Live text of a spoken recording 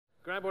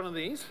grab one of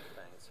these.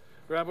 Thanks.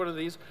 Grab one of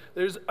these.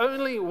 There's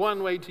only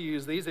one way to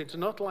use these. It's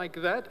not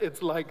like that.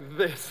 It's like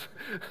this.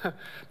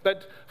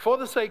 But for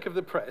the sake of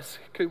the press,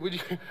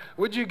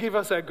 would you give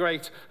us a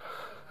great...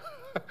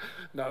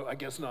 No, I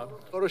guess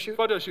not. Photo shoot?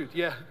 Photo shoot,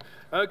 yeah.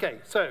 Okay,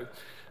 so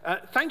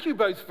thank you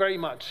both very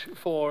much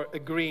for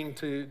agreeing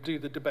to do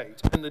the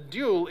debate. And the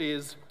duel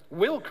is,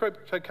 will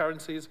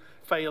cryptocurrencies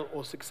fail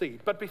or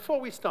succeed? But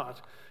before we start,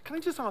 can I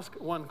just ask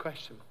one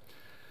question?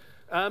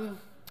 In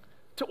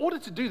order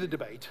to do the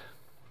debate,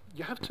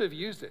 you have to have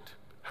used it.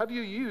 Have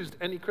you used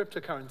any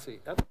cryptocurrency?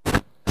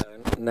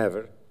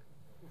 Never.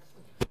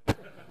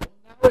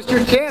 Now's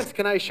your chance.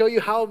 Can I show you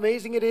how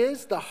amazing it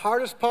is? The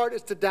hardest part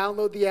is to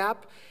download the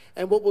app.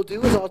 And what we'll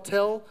do is I'll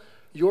tell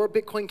your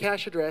Bitcoin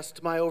Cash address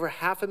to my over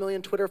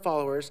 500,000 Twitter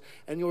followers,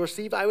 and you'll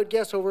receive, I would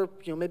guess, over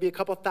maybe a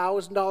couple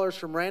 $1,000s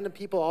from random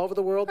people all over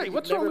the world. Hey,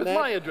 what's wrong with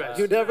my address?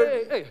 You never.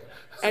 Hey.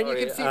 And you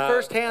can see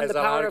firsthand the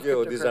power of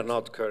cryptocurrency. These are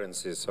not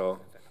currencies, so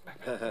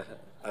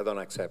I don't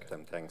accept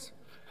them. Thanks.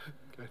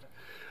 Good.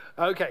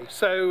 Okay,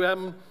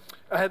 so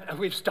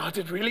we've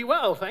started really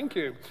well. Thank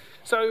you.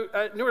 So,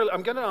 Nouriel,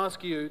 I'm going to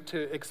ask you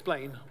to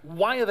explain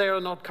why they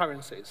are not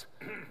currencies.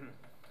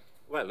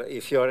 Well,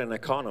 if you're an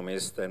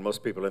economist, and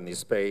most people in this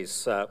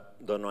space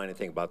don't know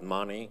anything about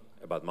money,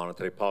 about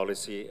monetary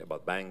policy,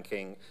 about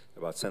banking,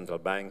 about central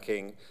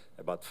banking,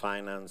 about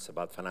finance,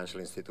 about financial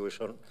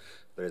institution,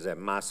 there is a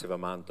massive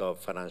amount of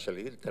financial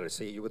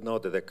literacy. You would know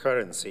that a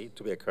currency,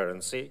 to be a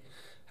currency,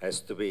 has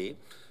to be,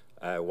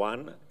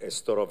 one, a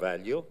store of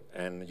value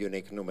and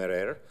unique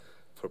numeraire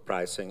for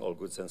pricing all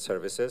goods and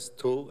services.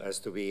 Two, has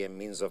to be a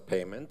means of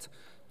payment.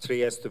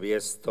 Three, has to be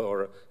a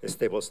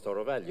stable store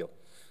of value.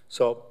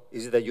 So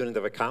is it a unit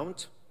of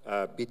account,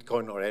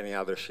 Bitcoin or any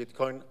other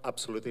shitcoin?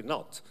 Absolutely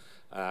not.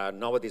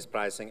 Nobody's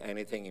pricing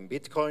anything in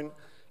Bitcoin,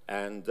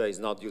 and is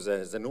not used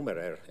as a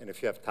numeraire. And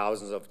if you have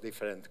thousands of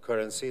different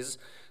currencies,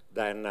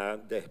 then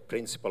the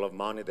principle of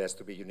money, there has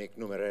to be unique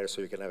numeraire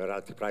so you can have a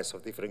relative price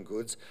of different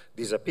goods,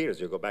 disappears.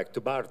 You go back to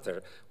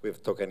barter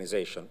with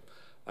tokenization.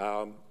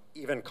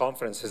 Even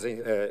conferences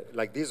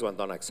like this one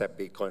don't accept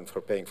Bitcoin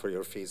for paying for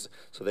your fees,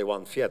 so they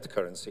want fiat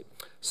currency.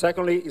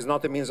 Secondly, it's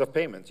not a means of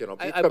payment.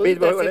 I believe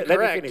that's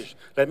incorrect.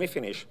 Let me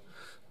finish.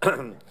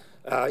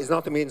 It's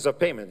not a means of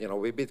payment.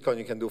 With Bitcoin,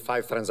 you can do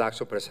 5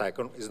 transactions per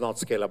second. It's not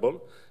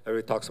scalable.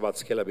 Everybody talks about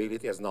scalability.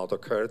 It has not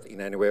occurred in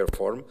any way or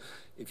form.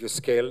 If you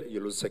scale, you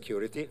lose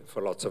security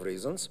for lots of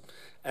reasons.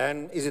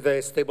 And is it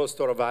a stable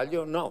store of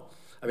value? No.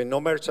 I mean,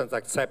 no merchants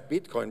accept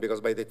Bitcoin because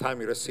by the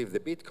time you receive the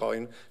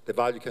Bitcoin, the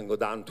value can go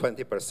down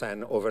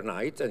 20%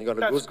 overnight, and you're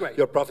going to lose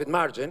your profit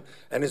margin,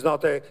 and it's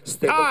not a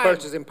stable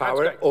purchasing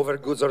power over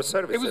goods or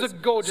services. It was a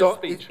gorgeous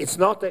speech. It's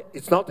not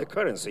a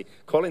currency.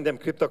 Calling them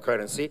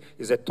cryptocurrency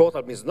is a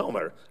total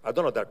misnomer. I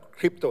don't know, they're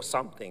crypto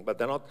something, but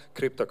they're not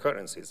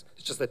cryptocurrencies.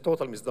 It's just a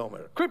total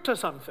misnomer. Crypto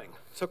something.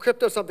 So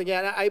crypto something, yeah.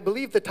 And I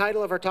believe the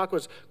title of our talk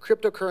was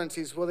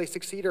Cryptocurrencies, Will They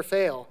Succeed or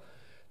Fail?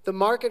 The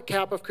market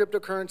cap of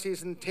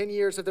cryptocurrencies in 10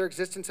 years of their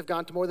existence have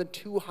gone to more than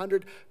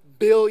 $200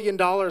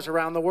 billion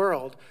around the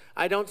world.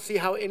 I don't see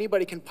how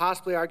anybody can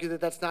possibly argue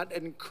that that's not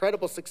an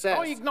incredible success.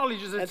 Oh, he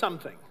acknowledges it's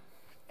something.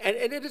 And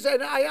it is,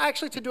 and I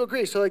actually tend to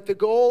agree. So like the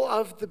goal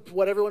of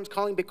what everyone's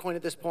calling Bitcoin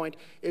at this point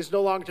is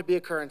no longer to be a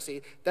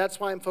currency.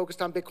 That's why I'm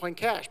focused on Bitcoin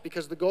Cash,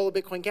 because the goal of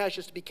Bitcoin Cash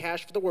is to be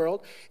cash for the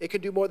world. It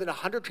can do more than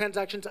 100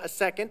 transactions a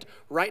second.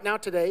 Right now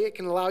today, it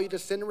can allow you to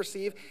send and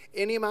receive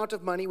any amount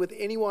of money with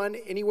anyone,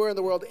 anywhere in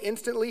the world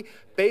instantly,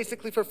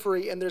 basically for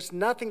free. And there's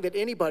nothing that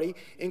anybody,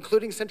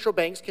 including central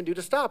banks, can do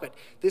to stop it.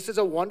 This is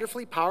a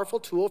wonderfully powerful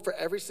tool for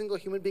every single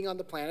human being on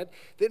the planet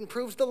that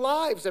improves the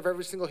lives of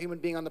every single human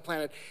being on the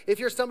planet. If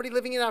you're somebody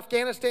living in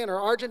Afghanistan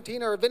or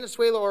Argentina or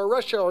Venezuela or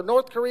Russia or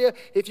North Korea,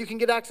 if you can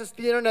get access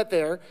to the internet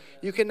there,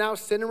 you can now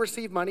send and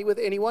receive money with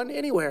anyone,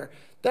 anywhere.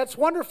 That's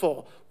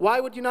wonderful. Why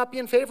would you not be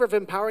in favor of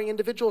empowering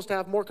individuals to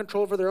have more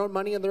control over their own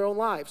money and their own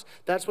lives?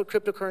 That's what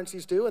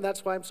cryptocurrencies do, and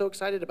that's why I'm so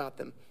excited about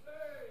them.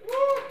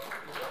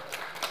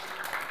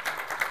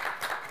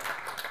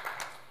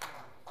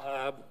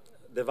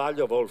 The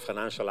value of all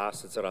financial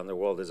assets around the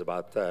world is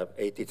about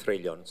 80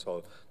 trillion,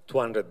 so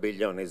 200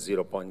 billion is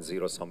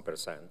 0.0 some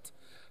percent.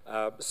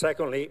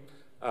 Secondly,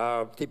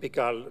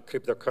 typical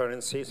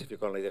cryptocurrencies, if you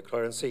call it a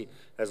currency,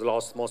 has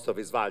lost most of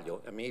its value.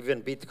 I mean,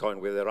 even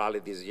Bitcoin with the rally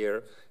this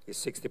year is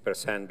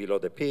 60% below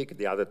the peak.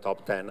 The other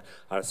top 10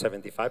 are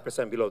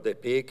 75% below the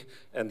peak,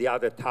 and the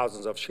other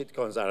thousands of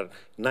shitcoins are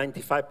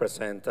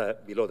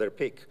 95% below their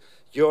peak.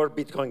 Your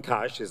Bitcoin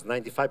Cash is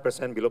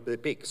 95% below the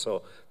peak,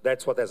 so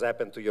that's what has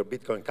happened to your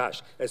Bitcoin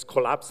Cash. It's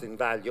collapsed in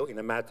value in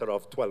a matter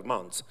of 12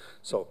 months.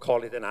 So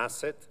call it an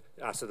asset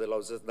that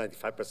loses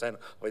 95% of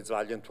its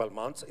value in 12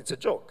 months. It's a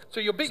joke.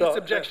 So your biggest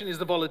objection is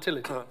the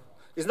volatility.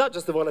 It's not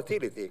just the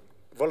volatility.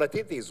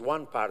 Volatility is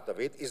one part of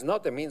it. It's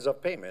not a means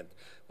of payment.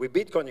 With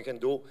Bitcoin, you can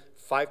do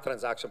 5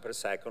 transactions per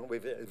second.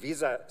 With a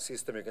Visa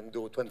system, you can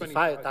do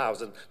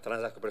 25,000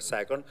 transactions per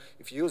second.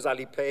 If you use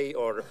Alipay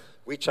or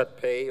WeChat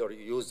Pay, or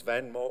you use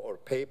Venmo or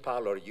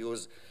PayPal, or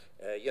use,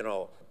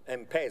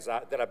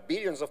 M-Pesa, there are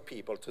billions of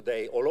people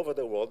today all over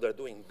the world that are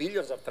doing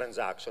billions of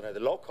transactions at a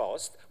low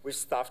cost with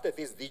stuff that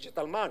is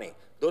digital money.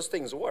 Those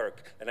things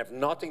work and have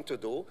nothing to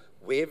do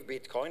with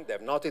Bitcoin. They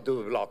have nothing to do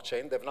with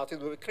blockchain. They have nothing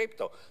to do with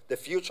crypto. The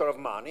future of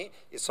money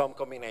is some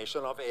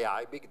combination of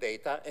AI, big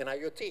data, and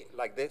IoT,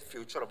 like the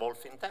future of all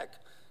fintech.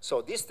 So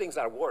these things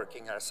are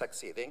working, are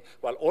succeeding,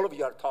 while all of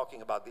you are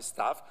talking about this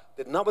stuff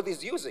that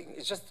nobody's using.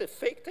 It's just a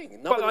fake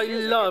thing. But I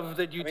love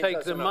that you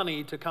take the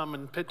money to come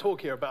and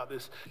talk here about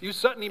this. You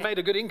certainly made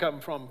a good income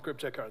from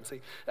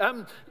cryptocurrency.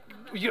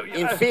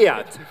 In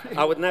fiat,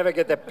 I would never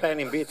get a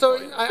penny in Bitcoin. So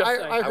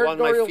I heard want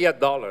my fiat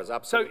dollars,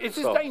 absolutely.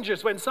 So it's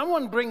dangerous. When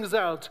someone brings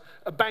out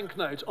a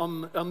banknote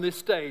on this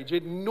stage,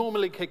 it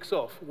normally kicks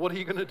off. What are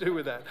you going to do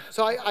with that?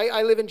 So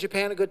I live in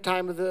Japan a good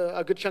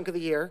chunk of the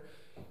year.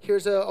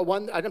 Here's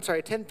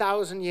a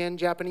 10,000 yen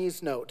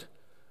Japanese note,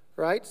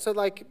 right? So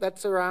like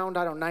that's around,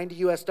 I don't know, 90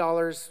 US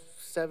dollars,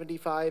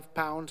 75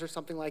 pounds or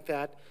something like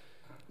that.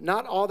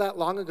 Not all that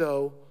long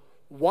ago,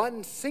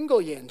 one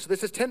single yen, so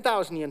this is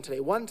 10,000 yen today,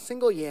 one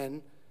single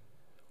yen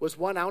was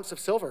 1 ounce of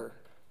silver,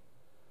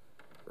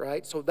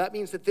 right? So that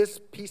means that this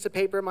piece of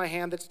paper in my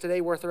hand that's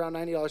today worth around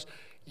 $90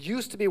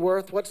 used to be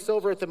worth, what's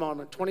silver at the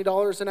moment?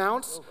 $20 an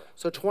ounce?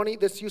 So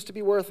this used to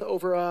be worth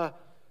over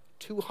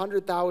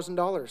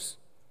 $200,000.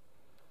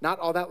 Not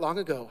all that long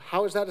ago.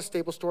 How is that a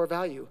stable store of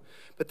value?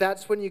 But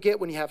that's when you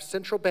have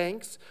central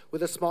banks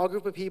with a small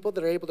group of people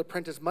that are able to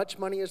print as much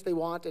money as they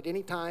want at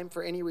any time,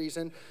 for any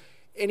reason,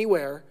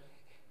 anywhere,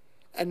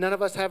 and none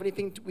of us have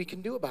anything we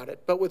can do about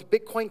it. But with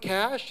Bitcoin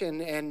Cash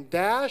and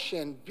Dash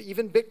and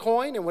even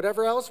Bitcoin and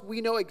whatever else,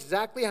 we know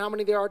exactly how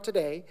many there are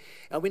today,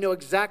 and we know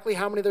exactly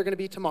how many there are going to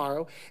be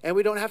tomorrow, and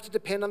we don't have to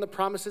depend on the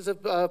promises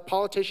of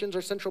politicians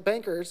or central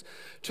bankers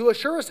to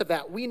assure us of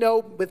that. We know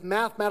with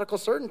mathematical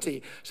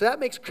certainty. So that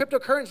makes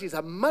cryptocurrencies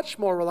a much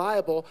more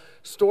reliable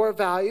store of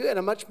value and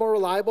a much more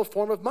reliable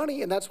form of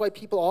money, and that's why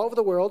people all over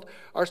the world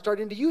are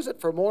starting to use it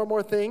for more and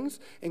more things,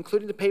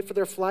 including to pay for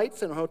their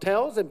flights and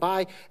hotels and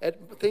buy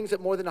things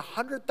at more than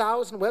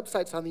 100,000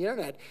 websites on the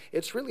internet.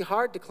 It's really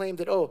hard to claim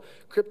that, oh,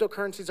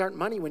 cryptocurrencies aren't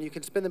money when you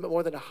can spend them at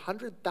more than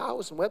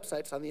 100,000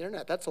 websites on the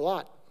internet. That's a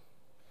lot.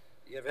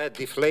 You've had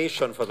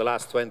deflation for the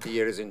last 20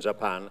 years in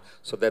Japan,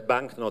 so that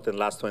banknote in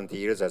the last 20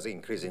 years has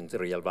increased in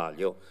real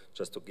value,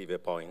 just to give you a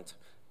point.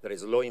 There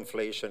is low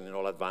inflation in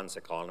all advanced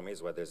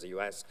economies, whether it's the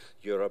US,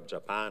 Europe,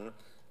 Japan,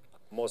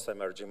 most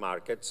emerging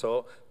markets.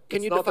 So Can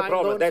it's you not a define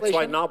problem. low That's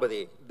why inflation?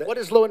 nobody. What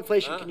is low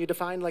inflation? Can you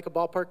define like a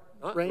ballpark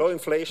range? Low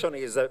inflation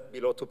is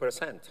below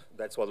 2%.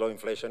 That's what low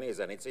inflation is,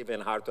 and it's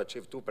even hard to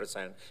achieve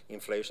 2%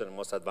 inflation in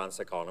most advanced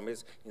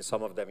economies. In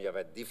some of them, you have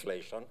a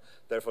deflation.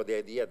 Therefore, the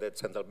idea that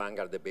central banks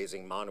are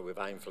debasing money with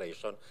high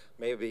inflation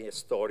may be a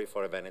story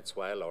for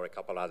Venezuela or a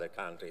couple other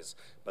countries,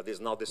 but it's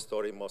not the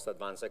story in most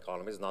advanced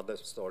economies, not the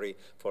story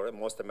for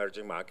most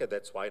emerging markets.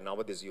 That's why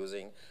nobody's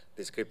using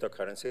these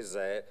cryptocurrencies as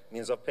a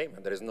means of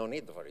payment. There is no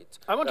need for it.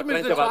 I want to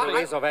move this.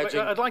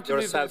 I'd like to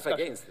yourself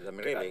against them,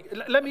 really.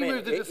 Let me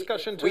move the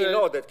discussion to... We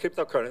know that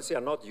cryptocurrency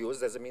are not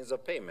used as a means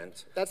of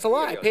payment. That's a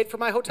lie. I paid for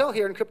my hotel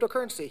here in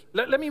cryptocurrency.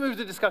 Let me move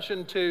the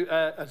discussion to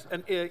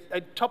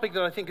a topic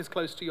that I think is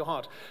close to your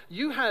heart.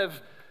 You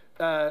have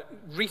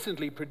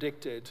recently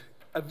predicted,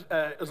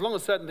 as long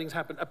as certain things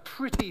happen, a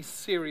pretty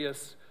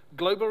serious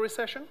global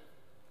recession.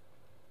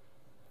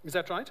 Is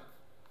that right?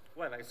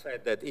 Well, I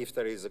said that if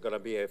there is going to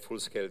be a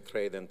full-scale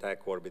trade and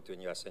tech war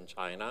between US and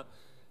China,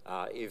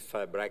 if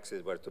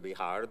Brexit were to be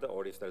hard,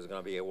 or if there's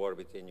going to be a war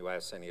between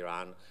US and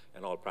Iran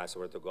and oil prices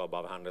were to go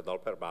above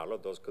 $100 per barrel,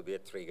 those could be a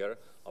trigger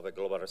of a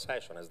global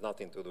recession. It has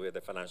nothing to do with the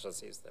financial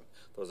system.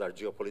 Those are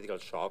geopolitical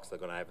shocks that are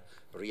going to have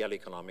real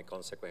economic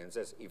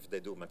consequences if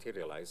they do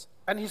materialize.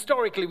 And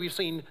historically, we've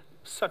seen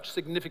such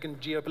significant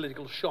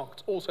geopolitical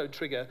shocks also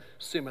trigger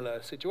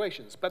similar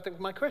situations. But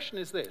my question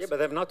is this. Yeah, but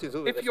they have nothing to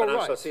do with the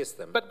financial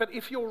system. But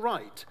if you're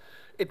right,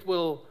 it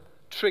will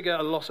trigger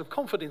a loss of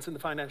confidence in the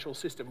financial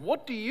system.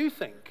 What do you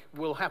think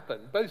will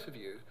happen, both of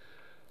you,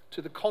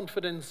 to the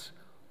confidence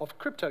of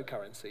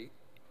cryptocurrency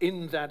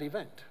in that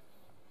event?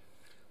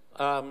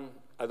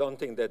 I don't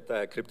think that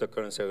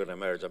cryptocurrency are going to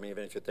emerge. I mean,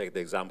 even if you take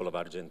the example of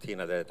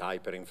Argentina, that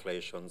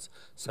hyperinflations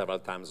several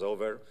times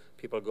over,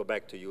 people go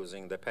back to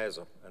using the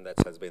peso, and that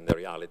has been the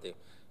reality.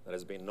 There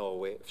has been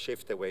no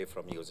shift away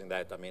from using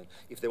that. I mean,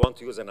 if they want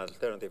to use an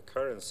alternative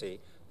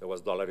currency, there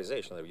was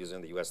dollarization. They were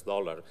using the US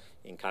dollar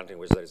in countries in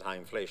which there is high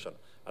inflation.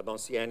 I don't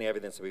see any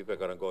evidence that people are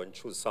going to go and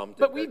choose something.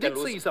 But we did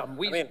see some.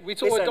 We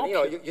saw adoption. You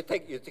know, you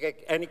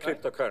take any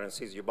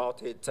cryptocurrencies, you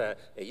bought it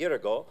a year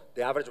ago,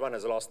 the average one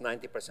has lost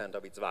 90%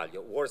 of its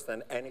value, worse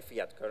than any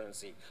fiat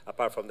currency,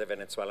 apart from the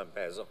Venezuelan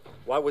peso.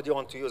 Why would you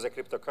want to use a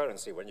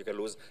cryptocurrency when you can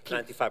lose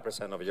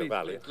 95% of your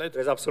value?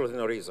 There's absolutely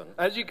no reason.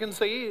 As you can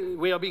see,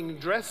 we are being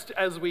dressed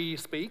as we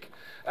speak.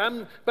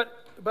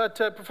 But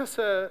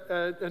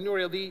Professor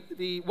Nouriel,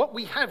 what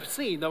we have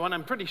seen, though, and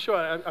I'm pretty sure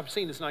I've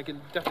seen this and I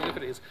can definitely look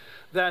at it, is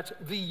that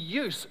the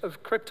use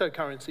of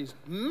cryptocurrencies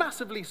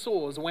massively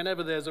soars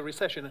whenever there's a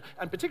recession,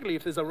 and particularly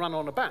if there's a run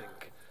on a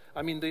bank.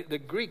 I mean, the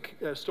Greek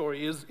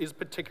story is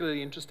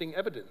particularly interesting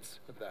evidence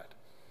of that.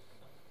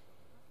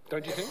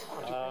 Don't you think?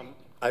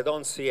 I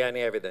don't see any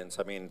evidence.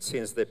 I mean,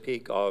 since the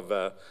peak of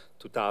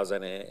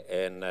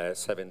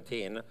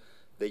 2017,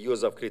 the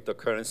use of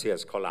cryptocurrency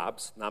has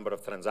collapsed, number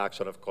of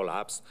transactions have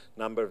collapsed,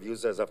 number of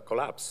users have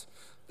collapsed.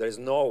 There is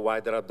no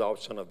wider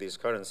adoption of these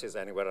currencies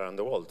anywhere around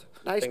the world.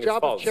 Nice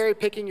job of cherry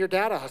picking your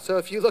data. So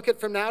if you look at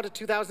from now to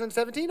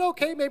 2017,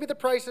 okay, maybe the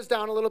price is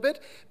down a little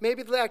bit.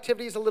 Maybe the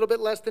activity is a little bit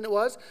less than it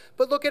was.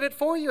 But look at it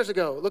 4 years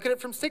ago. Look at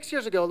it from 6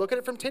 years ago. Look at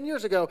it from 10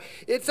 years ago.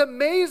 It's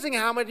amazing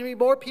how many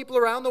more people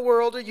around the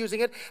world are using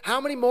it, how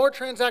many more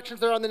transactions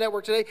there are on the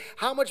network today,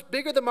 how much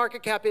bigger the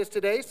market cap is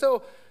today.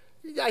 So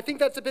I think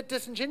that's a bit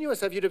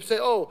disingenuous of you to say,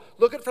 oh,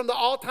 look at from the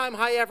all-time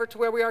high ever to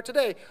where we are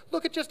today.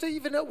 Look at just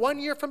even 1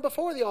 year from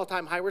before the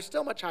all-time high. We're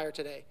still much higher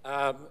today.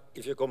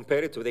 If you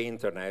compare it to the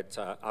internet,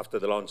 after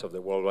the launch of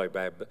the World Wide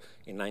Web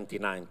in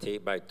 1990,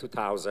 by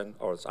 2000,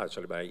 or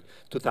actually by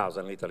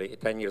 2000, literally,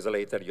 10 years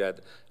later, you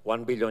had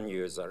 1 billion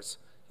users.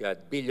 You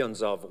had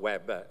billions of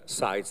web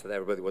sites that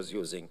everybody was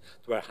using.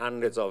 There were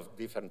hundreds of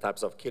different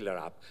types of killer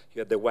apps.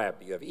 You had the web,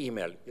 you have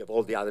email, you have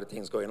all the other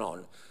things going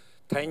on.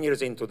 10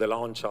 years into the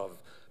launch of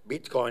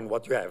Bitcoin,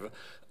 what you have,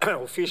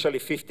 officially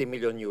 50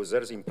 million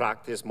users. In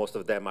practice, most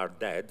of them are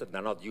dead.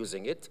 They're not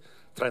using it.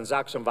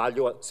 Transaction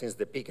value, since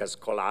the peak, has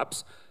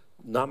collapsed.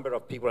 Number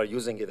of people are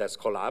using it has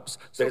collapsed.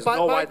 There is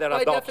no wider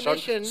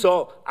adoption.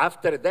 So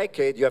after a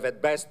decade, you have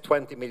at best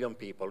 20 million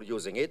people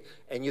using it,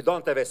 and you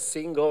don't have a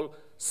single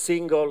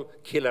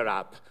killer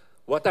app.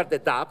 What are the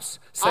dApps?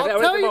 I'll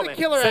tell you the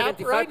killer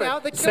app right now.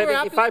 The killer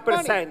app is money.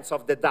 75%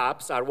 of the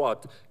dApps are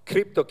what?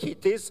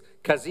 CryptoKitties,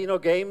 casino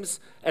games,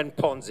 and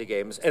Ponzi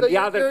games. And So the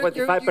other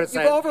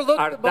 25% overlooked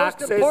are the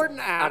most important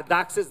app,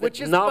 DAXes which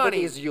that is nobody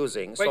money. is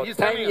using. Wait, So you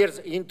 10 years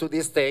into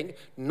this thing,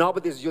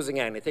 nobody's using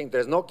anything.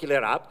 There's no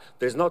killer app.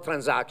 There's no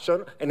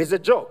transaction. And it's a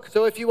joke.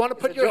 So if you want to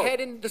put your joke. head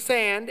in the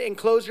sand and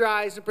close your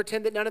eyes and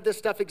pretend that none of this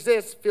stuff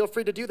exists, feel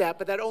free to do that.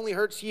 But that only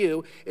hurts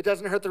you. It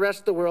doesn't hurt the rest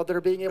of the world that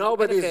are being able to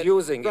Nobody's benefit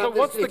using it. from So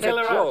what's this the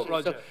killer technology. app,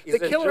 Roger? So It's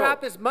the a killer joke.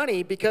 app is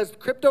money, because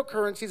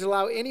cryptocurrencies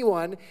allow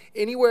anyone,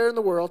 anywhere in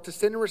the world, to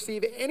send and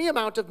receive any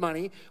amount of money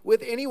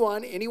with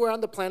anyone, anywhere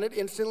on the planet,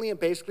 instantly and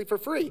basically for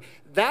free.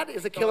 That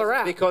is a killer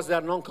app. Because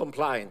they're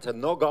non-compliant, and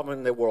no government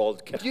in the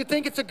world can. Do you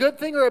think it's a good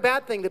thing or a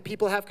bad thing that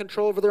people have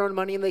control over their own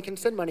money and they can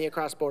send money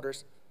across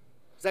borders?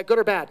 Is that good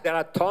or bad? There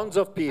are tons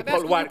of people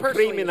asking who are you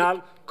personally.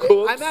 criminal,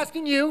 crooks, I'm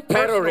asking you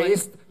personally.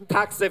 terrorists,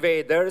 tax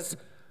evaders.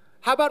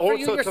 How about for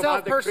you Also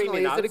yourself traumatic personally?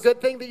 Is it a criminals.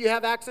 good thing that you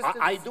have access to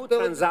I this do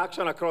ability?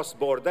 transaction across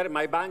border.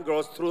 My bank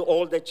goes through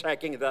all the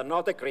checking. I'm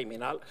not a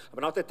criminal.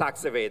 I'm not a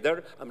tax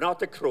evader. I'm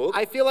not a crook.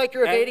 I feel like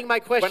you're evading my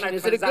question. When I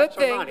Is it a good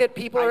transaction thing money, that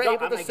people are able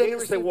to I'm send and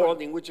against a receive world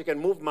money? in which you can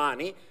move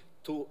money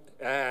to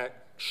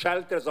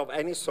shelters of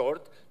any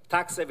sort,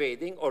 tax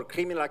evading or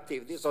criminal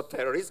activities or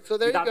terrorists So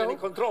there you without go. any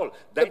control.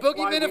 The That's why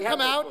boogeymen we have come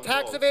those out,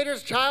 tax controls.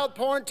 evaders, child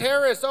porn,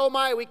 terrorists. Oh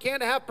my, we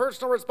can't have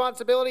personal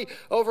responsibility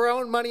over our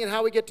own money and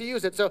how we get to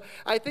use it. So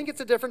I think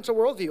it's a difference of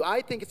worldview.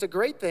 I think it's a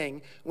great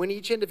thing when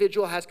each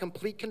individual has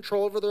complete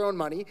control over their own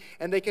money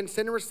and they can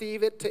send and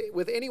receive it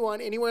with anyone,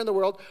 anywhere in the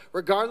world,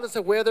 regardless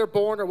of where they're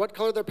born or what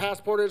color their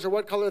passport is or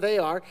what color they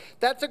are.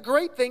 That's a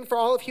great thing for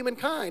all of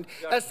humankind.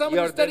 As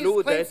someone who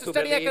claims to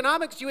study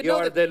economics, you would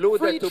know that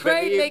free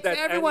trade makes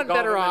everyone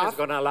better off.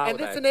 And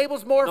this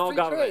enables more free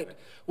trade.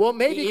 Well,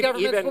 maybe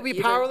governments will be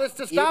powerless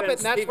to stop it,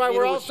 and that's why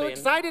we're all so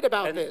excited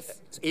about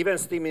this. Even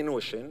Steve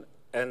Mnuchin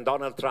and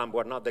Donald Trump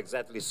were not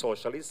exactly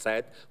socialists,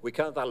 said we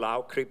can't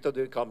allow crypto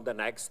to become the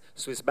next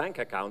Swiss bank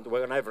account.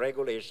 We're going to have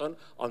regulation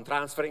on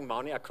transferring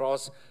money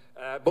across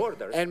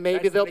borders. And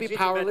maybe they'll be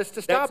powerless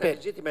to stop it.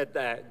 That's a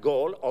legitimate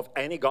goal of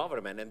any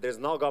government, and there's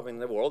no government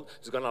in the world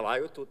that's going to allow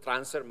you to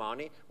transfer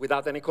money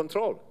without any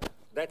control.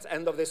 That's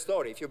end of the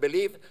story. If you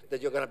believe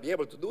that you're going to be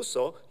able to do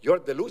so, you're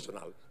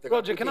delusional.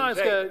 Roger, can I ask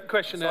a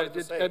question,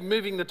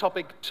 moving the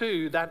topic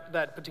to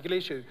that particular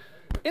issue?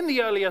 In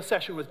the earlier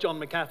session with John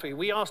McAfee,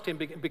 we asked him,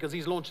 because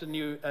he's launched a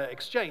new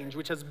exchange,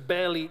 which has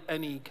barely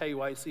any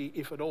KYC,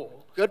 if at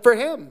all. Good for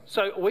him.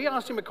 So we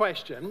asked him a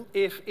question: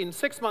 if in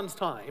 6 months'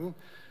 time,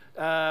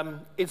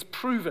 it's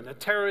proven a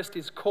terrorist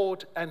is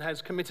caught and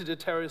has committed a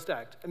terrorist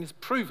act, and it's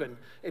proven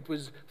it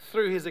was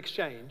through his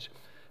exchange,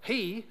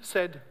 he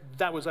said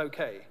that was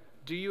okay.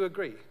 Do you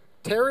agree?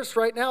 Terrorists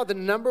right now, the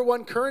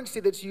 #1 currency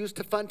that's used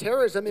to fund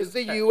terrorism is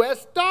the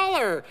US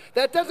dollar.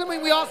 That doesn't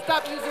mean we all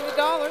stop using the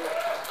dollar.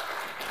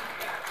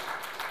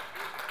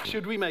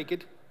 Should we make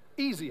it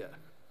easier?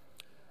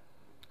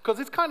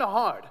 Because it's kind of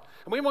hard.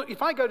 And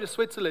if I go to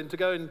Switzerland to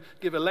go and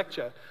give a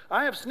lecture,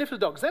 I have sniffer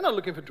dogs. They're not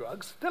looking for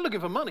drugs. They're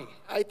looking for money.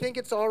 I think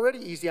it's already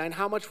easy. And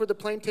how much were the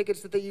plane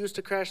tickets that they used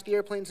to crash the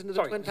airplanes into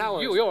the Twin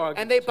Towers?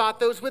 And they bought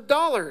those with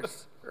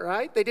dollars,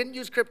 right? They didn't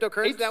use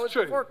cryptocurrency. That was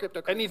before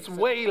cryptocurrency. And it's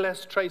way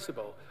less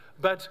traceable.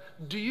 But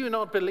do you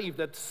not believe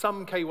that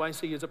some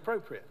KYC is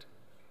appropriate?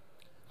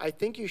 I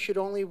think you should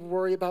only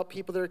worry about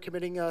people that are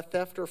committing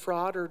theft or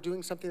fraud or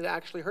doing something that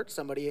actually hurts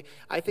somebody.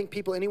 I think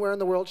people anywhere in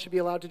the world should be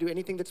allowed to do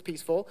anything that's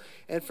peaceful.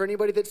 And for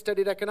anybody that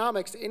studied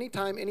economics,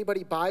 anytime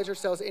anybody buys or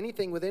sells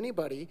anything with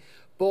anybody,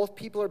 both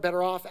people are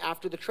better off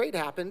after the trade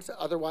happens.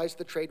 Otherwise,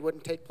 the trade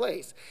wouldn't take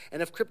place.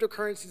 And if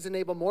cryptocurrencies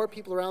enable more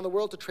people around the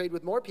world to trade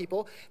with more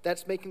people,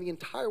 that's making the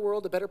entire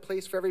world a better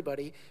place for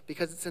everybody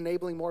because it's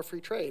enabling more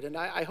free trade. And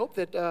I hope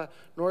that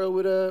Nouriel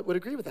would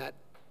agree with that.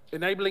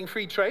 Enabling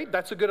free trade,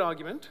 that's a good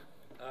argument.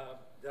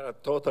 There are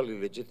totally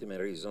legitimate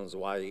reasons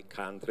why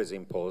countries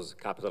impose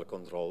capital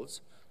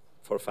controls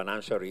for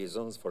financial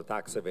reasons, for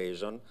tax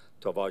evasion,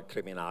 to avoid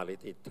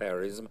criminality,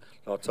 terrorism,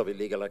 lots of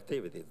illegal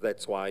activities.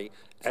 That's why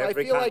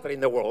every country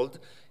in the world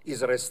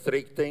is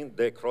restricting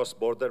the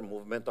cross-border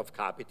movement of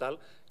capital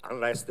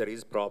unless there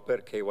is proper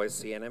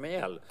KYC and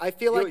MAL. I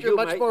feel like you're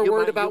much more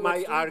worried about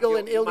what's legal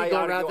and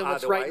illegal rather than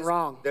what's right and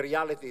wrong. The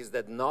reality is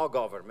that no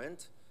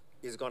government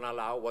is going to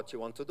allow what you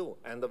want to do.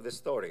 End of the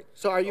story.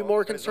 So are you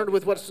more concerned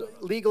with what's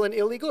legal and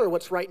illegal or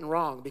what's right and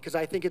wrong? Because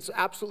I think it's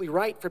absolutely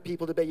right for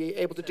people to be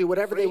able to do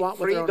whatever they want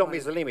with their own money.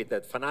 Freedom is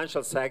limited.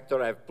 Financial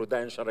sector have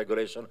prudential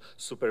regulation,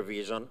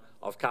 supervision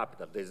of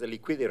capital. There's a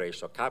liquidity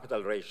ratio,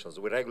 capital ratios.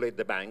 We regulate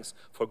the banks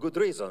for good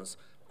reasons.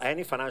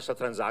 Any financial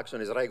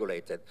transaction is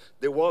regulated.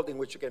 The world in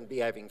which you can be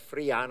having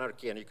free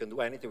anarchy and you can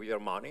do anything with your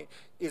money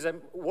is a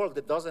world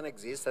that doesn't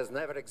exist, has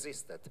never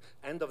existed.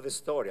 End of the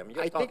story. I mean,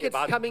 I think it's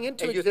coming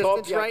into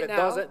existence right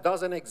now.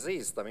 Doesn't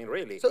exist. I mean,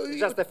 really. So it's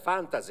just a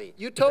fantasy.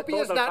 Utopia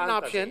is not an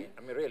option.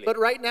 I mean, really. But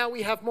right now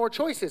we have more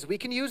choices. We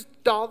can use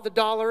the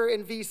dollar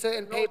and Visa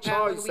and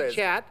PayPal and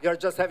WeChat. You're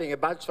just having a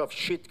bunch of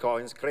shit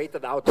coins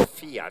created out of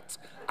fiat.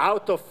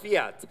 Out of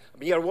fiat. I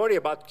mean, you're worried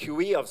about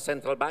QE of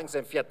central banks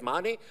and fiat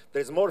money.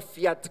 There's more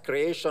fiat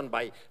creation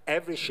by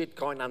every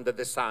shitcoin under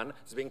the sun.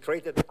 It's been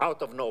created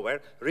out of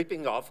nowhere,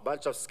 ripping off a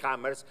bunch of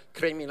scammers,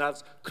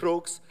 criminals,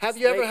 crooks. Have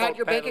you ever had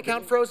your bank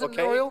account frozen,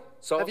 Nouriel?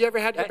 So have you ever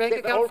had your bank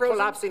account frozen?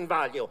 Collapse in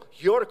value.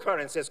 Your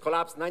currency has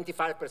collapsed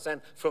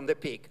 95% from the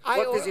peak.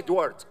 What is it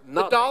worth?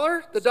 Nothing.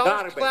 The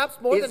dollar's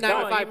collapsed more than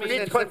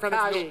 95% from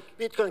its peak.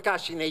 Bitcoin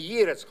Cash in a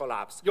year has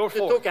collapsed. It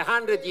took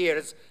 100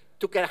 years.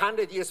 Took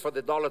 100 years for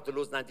the dollar to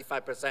lose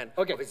 95%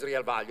 of its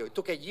real value. It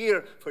took a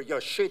year for your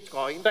shit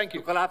coin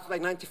to collapse by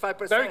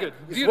 95%. Very good.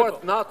 It's Beautiful.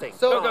 worth nothing.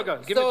 So,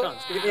 go. Give me a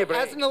chance. Give me a break.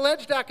 As an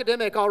alleged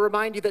academic, I'll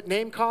remind you that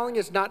name calling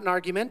is not an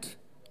argument.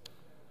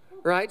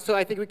 Right? So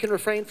I think we can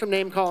refrain from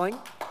name calling.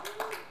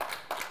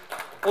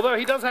 Although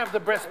he does have the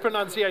best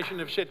pronunciation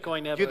of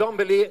shitcoin ever. You don't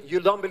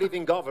believe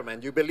in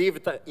government. You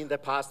believed in the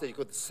past that you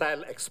could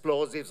sell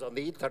explosives on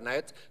the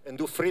internet and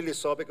do freely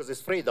so because it's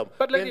freedom.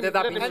 But let him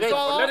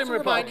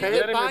reply.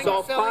 Buying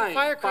or selling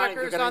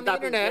firecrackers on the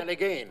internet.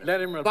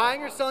 Let him reply.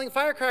 Buying or selling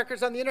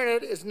firecrackers on the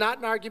internet is not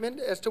an argument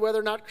as to whether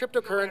or not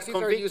cryptocurrencies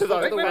are useful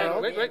to the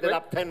world. Ended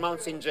up 10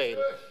 months in jail.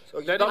 So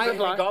you Let don't him believe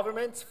reply. in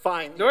government?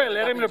 Fine. No,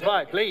 let him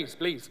reply, please.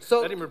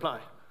 So, let him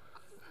reply.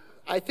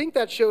 I think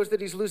that shows that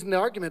he's losing the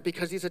argument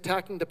because he's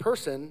attacking the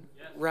person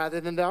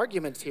rather than the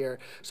arguments here.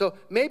 So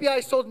maybe I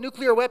sold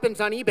nuclear weapons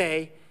on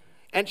eBay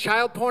and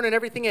child porn and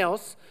everything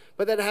else,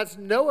 but that has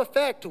no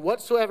effect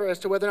whatsoever as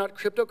to whether or not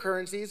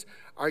cryptocurrencies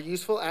are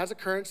useful as a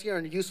currency or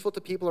useful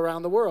to people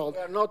around the world. They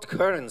are not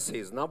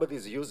currencies.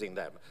 Nobody's using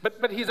them.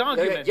 But his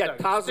argument,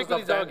 thousands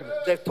of them,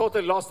 they've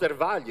totally lost their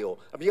value.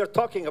 I mean, you're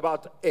talking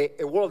about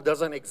a world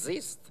doesn't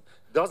exist.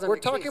 We're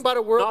talking about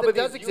a world that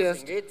does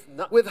exist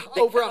with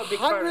over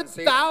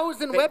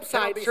 100,000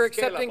 websites are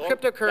accepting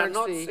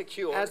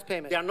cryptocurrency as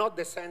payment. They are not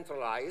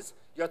decentralized.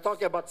 You're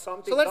talking about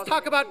something. So let's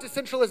talk about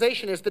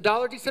decentralization. Is the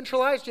dollar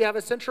decentralized? Do you have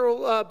a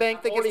central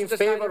bank that gets to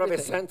decide everything? I'm all in favor of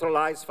a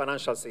centralized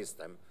financial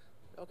system.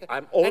 Okay.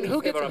 I'm all and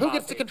who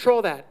gets to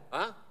control that?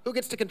 Huh? Who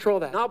gets to control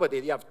that? Nobody.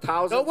 You have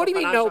thousands. No, what do you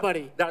mean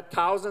nobody? There are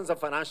thousands of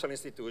financial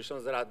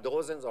institutions. There are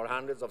dozens or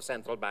hundreds of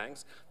central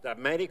banks. There are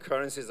many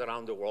currencies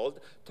around the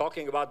world.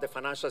 Talking about the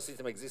financial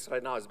system exists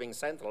right now as being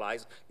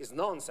centralized is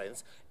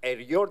nonsense.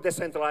 And your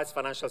decentralized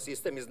financial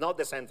system is not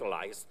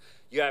decentralized.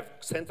 You have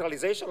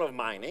centralization of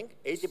mining.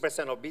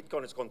 80% of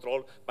Bitcoin is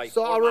controlled by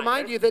So I'll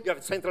remind you that you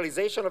have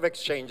centralization of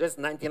exchanges.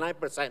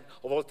 99%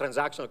 of all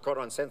transactions occur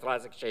on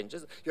centralized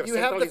exchanges. You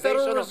have the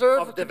Federal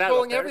Reserve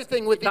controlling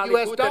everything with the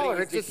US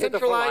dollar. It's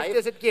decentralized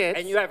as it gets.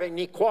 And you have an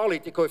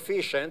inequality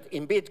coefficient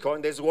in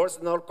Bitcoin that's worse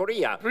than North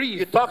Korea.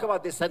 You talk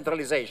about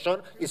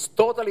decentralization, it's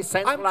totally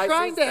centralized. I'm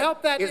trying to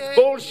help that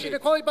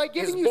inequality by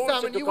giving you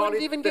some, and you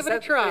wouldn't even give it a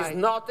try. There's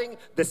nothing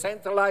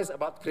decentralized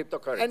about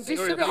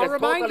cryptocurrency. And I'll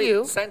remind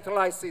you,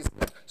 centralized system.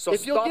 So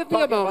if you'll give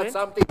me a moment, about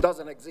something that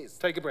doesn't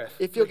exist. Take a breath.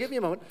 If you'll give me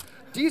a moment,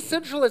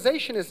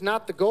 decentralization is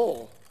not the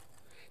goal.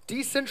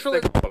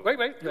 Decentralization.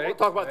 Wait. We'll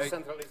talk about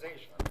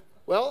decentralization.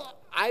 Well,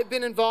 I've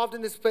been involved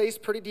in this space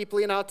pretty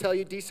deeply, and I'll tell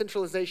you,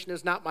 decentralization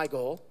is not my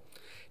goal.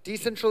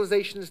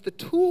 Decentralization is the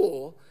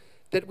tool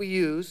that we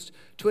use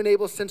to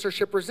enable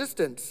censorship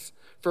resistance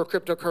for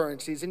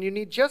cryptocurrencies. And you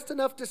need just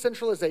enough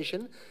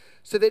decentralization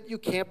so that you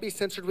can't be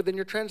censored within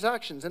your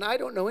transactions. And I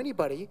don't know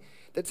anybody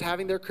that's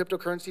having their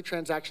cryptocurrency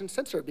transactions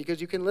censored,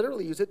 because you can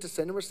literally use it to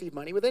send and receive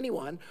money with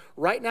anyone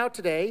right now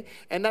today.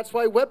 And that's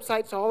why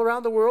websites all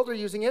around the world are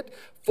using it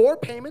for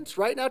payments.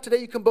 Right now today,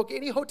 you can book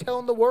any hotel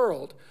in the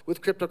world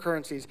with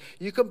cryptocurrencies.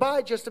 You can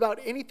buy just about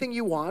anything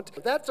you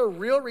want. That's a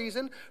real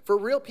reason for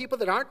real people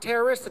that aren't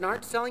terrorists and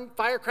aren't selling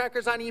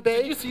firecrackers on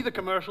eBay. Did you see the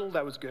commercial?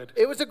 That was good.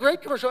 It was a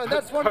great commercial, and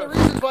that's one of the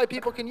reasons why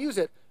people can use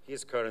it.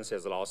 His currency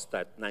has lost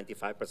that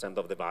 95%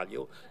 of the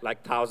value,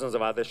 like thousands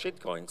of other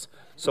shitcoins.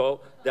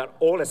 So they're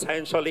all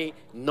essentially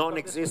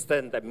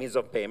non-existent means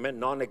of payment,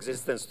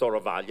 non-existent store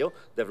of value.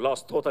 They've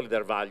lost totally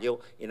their value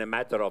in a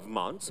matter of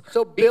months.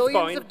 So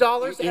billions of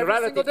dollars in every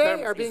single day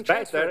terms are being is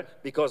better transferred.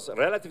 because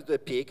relative to the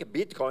peak,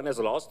 Bitcoin has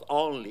lost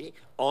only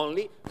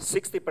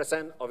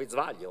 60% of its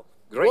value.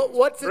 Great. Well,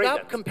 what's it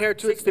Brilliant. up compared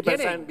to its 60%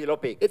 beginning? below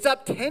peak. It's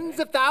up tens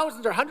of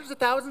thousands or hundreds of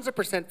thousands of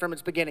percent from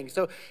its beginning.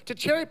 So to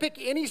cherry pick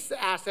any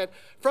asset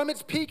from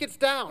its peak, it's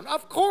down.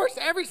 Of course,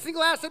 every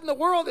single asset in the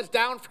world is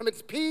down from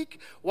its peak.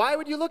 Why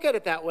would you look at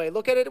it that way?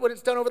 Look at it what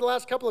it's done over the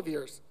last couple of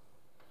years.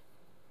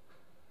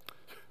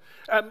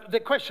 The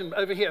question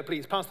over here,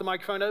 please. Pass the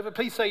microphone over.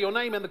 Please say your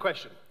name and the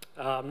question.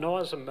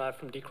 Noah, I'm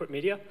from Decrypt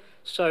Media.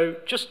 So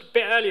just a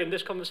bit earlier in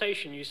this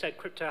conversation, you said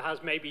crypto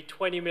has maybe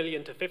 20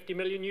 million to 50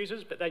 million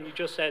users, but then you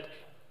just said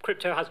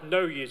crypto has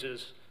no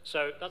users.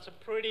 So that's a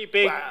pretty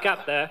big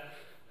gap there.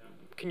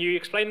 Can you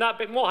explain that a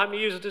bit more? How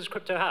many users does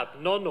crypto have?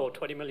 None or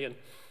 20 million?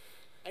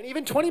 And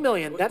even 20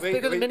 million, that's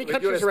bigger than many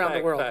countries around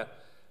the world.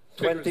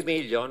 20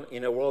 million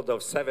in a world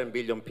of 7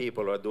 billion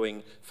people who are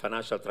doing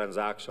financial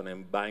transaction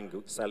and buying,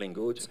 selling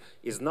goods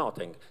is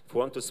nothing. If we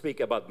want to speak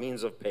about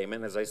means of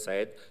payment, as I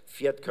said,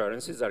 fiat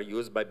currencies are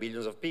used by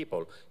billions of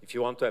people. If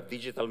you want to have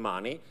digital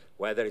money,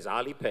 whether it's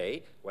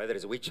Alipay, whether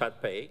it's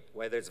WeChat Pay,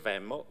 whether it's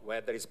Venmo,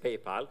 whether it's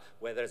PayPal,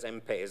 whether it's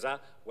M-Pesa,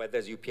 whether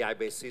it's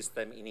UPI-based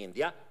system in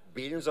India,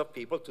 billions of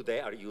people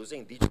today are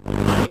using digital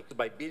money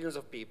by billions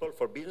of people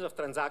for billions of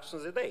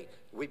transactions a day.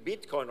 With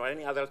Bitcoin or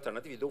any other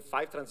alternative, you do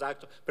 5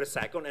 transactions per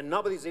second, and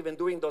nobody's even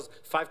doing those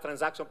 5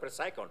 transactions per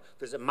second.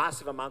 There's a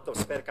massive amount of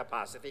spare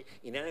capacity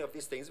in any of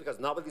these things because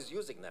nobody's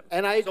using them.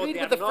 And I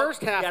agreed with the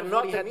first half They are of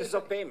what he not a had to means say.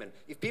 of payment.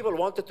 If people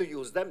wanted to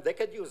use them, they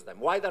could use them.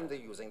 Why aren't they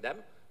using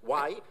them?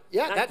 Why?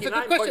 Yeah, that's a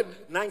good question.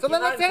 So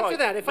let's answer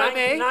that, if I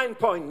may.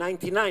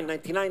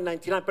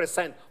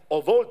 99.99%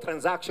 of all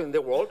transactions in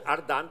the world are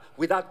done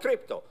without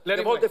crypto. They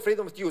have all the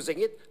freedom of using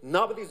it.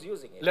 Nobody's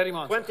using it. Let him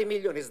answer. 20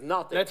 million is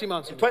nothing. Let him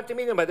answer. And 20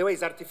 million, by the way,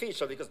 is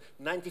artificial because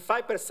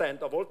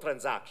 95% of all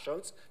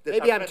transactions that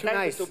Maybe are I'm too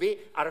pretended nice. to be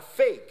are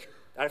fake.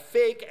 Are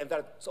fake and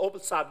are all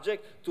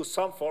subject to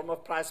some form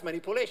of price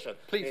manipulation.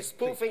 Please, there's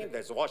spoofing,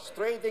 there's wash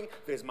trading,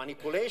 there's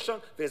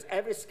manipulation, there's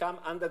every scam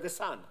under the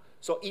sun.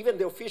 So even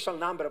the official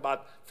number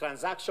about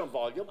transaction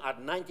volume are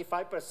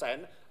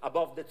 95%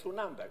 above the true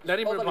number. Let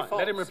him Totally reply. false.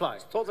 Let him reply.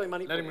 It's totally Let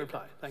manipulated. him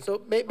reply. Thank you.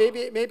 So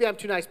maybe I'm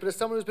too nice, but as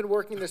someone who's been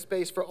working in this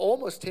space for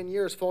almost 10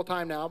 years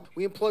full-time now,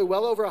 we employ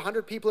well over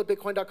 100 people at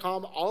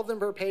Bitcoin.com. All of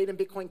them are paid in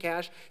Bitcoin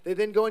Cash. They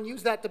then go and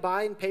use that to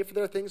buy and pay for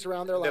their things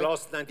around their They life.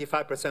 lost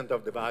 95%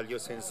 of the value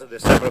since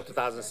December of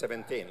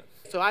 2017.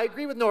 So I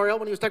agree with Nouriel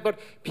when he was talking about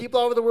people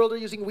all over the world are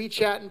using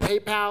WeChat and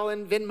PayPal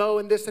and Venmo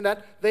and this and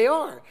that. They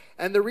are.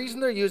 And the reason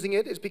they're using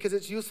it is because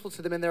it's useful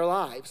to them in their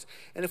lives.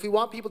 And if we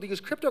want people to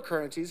use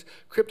cryptocurrencies,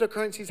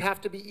 cryptocurrencies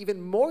have to be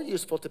even more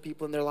useful to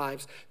people in their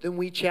lives than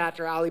WeChat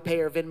or Alipay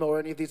or Venmo or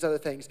any of these other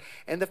things.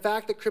 And the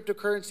fact that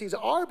cryptocurrencies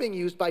are being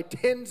used by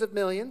tens of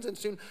millions and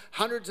soon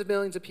hundreds of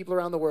millions of people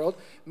around the world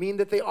mean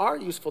that they are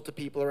useful to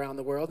people around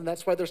the world, and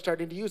that's why they're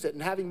starting to use it.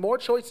 And having more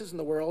choices in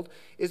the world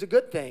is a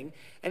good thing.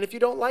 And if you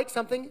don't like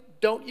something,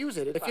 don't use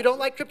it. If you don't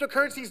like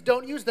cryptocurrencies,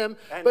 don't use them,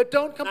 And but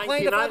don't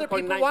complain if other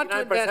people want to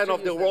invest 99% and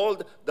of the use them.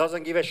 world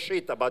doesn't give a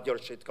shit about your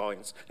shit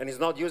coins and is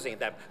not using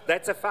them.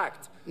 That's a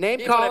fact. Name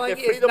People have calling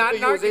the is freedom not to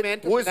an use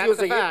argument, it. Who's that's a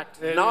using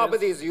fact. it?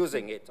 Nobody is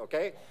using it,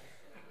 okay?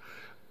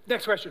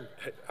 Next question.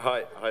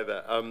 Hi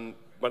there.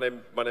 My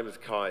name is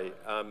Kai.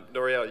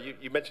 Nouriel,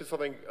 you mentioned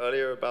something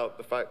earlier about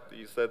the fact that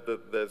you said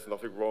that there's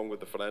nothing wrong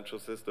with the financial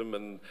system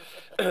and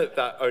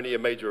that only a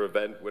major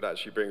event would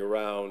actually bring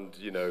around,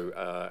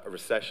 a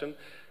recession.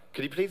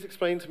 Could you please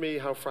explain to me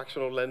how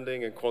fractional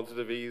lending and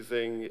quantitative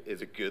easing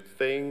is a good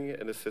thing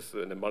in a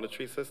system, in a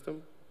monetary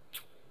system?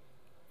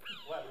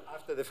 Well,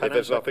 after the If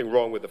there's nothing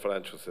wrong with the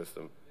financial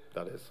system,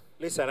 that is.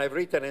 Listen, I've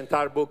written an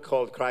entire book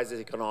called Crisis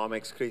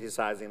Economics,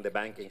 criticizing the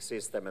banking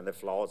system and the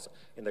flaws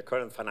in the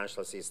current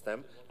financial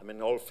system. I'm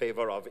in all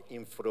favor of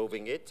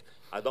improving it.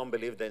 I don't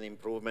believe that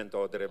improvement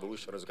or the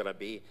revolution is going to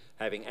be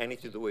having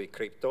anything to do with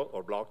crypto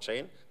or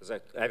blockchain. It's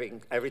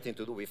having everything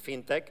to do with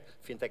fintech.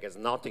 Fintech has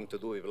nothing to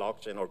do with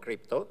blockchain or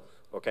crypto,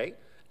 okay?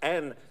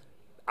 And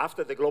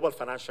after the global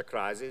financial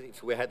crisis,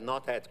 if we had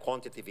not had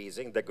quantitative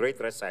easing, the Great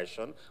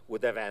Recession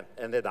would have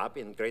ended up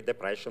in Great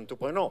Depression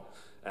 2.0.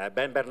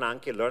 Ben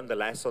Bernanke learned the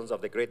lessons of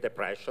the Great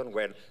Depression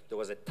when there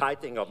was a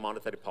tightening of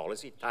monetary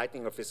policy,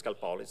 tightening of fiscal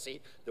policy.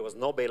 There was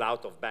no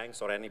bailout of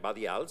banks or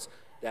anybody else.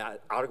 The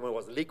argument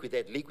was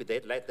liquidate,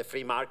 liquidate, let the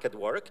free market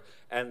work.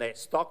 And the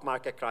stock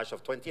market crash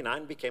of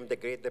 29 became the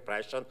Great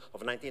Depression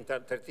of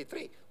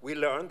 1933. We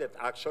learned that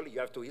actually you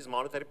have to use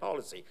monetary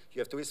policy. You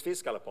have to use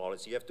fiscal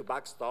policy. You have to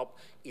backstop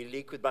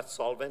illiquid but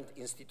solvent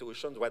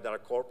institutions, whether are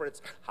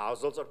corporates,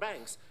 households, or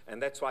banks.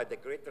 And that's why the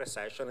Great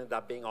Recession ended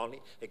up being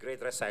only a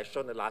Great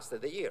Recession that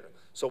lasted a year.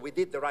 So we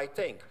did the right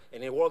thing.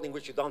 And in a world in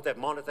which you don't have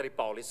monetary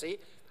policy,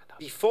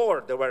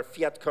 before there were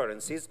fiat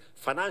currencies,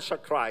 financial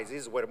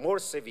crises were more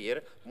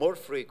severe, more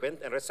frequent,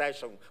 and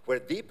recession were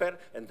deeper,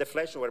 and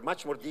deflation were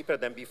much more deeper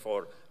than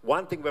before.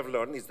 One thing we've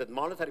learned is that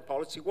monetary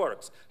policy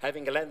works.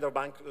 Having a lender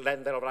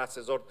of last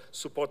resort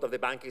support of the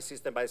banking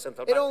system by the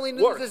central bank It only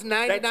loses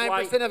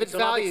 99% of its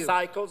value. Economic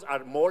cycles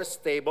are more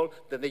stable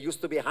than they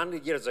used to be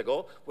 100 years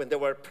ago when there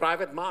were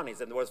private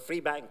monies and there was free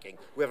banking.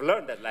 We have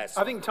learned that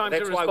lesson. I think time to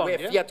respond. That's why we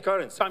have fiat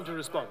currency. Time to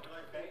respond.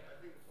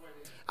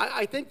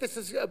 I think this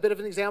is a bit of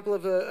an example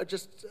of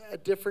just a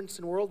difference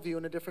in worldview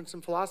and a difference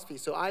in philosophy.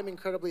 So I'm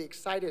incredibly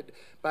excited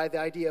by the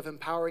idea of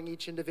empowering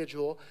each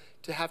individual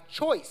to have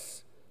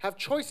choice, have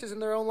choices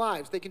in their own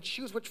lives. They can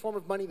choose which form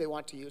of money they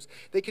want to use.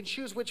 They can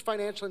choose which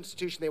financial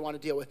institution they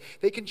want to deal with.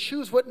 They can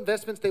choose what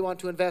investments they want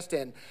to invest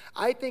in.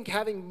 I think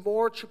having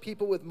more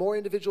people with more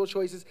individual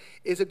choices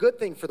is a good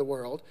thing for the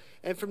world.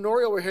 And from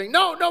Nouriel, we're hearing,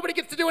 no, nobody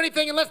gets to do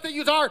anything unless they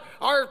use our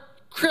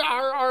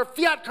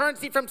fiat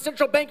currency from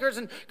central bankers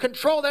and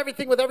control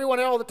everything with everyone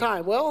all the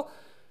time. Well,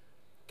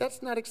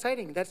 that's not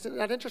exciting. That's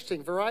not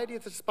interesting. Variety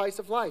is the spice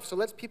of life. So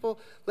let's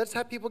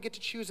have people get to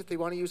choose if they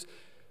want to use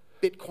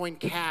Bitcoin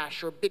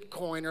Cash or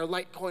Bitcoin or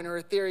Litecoin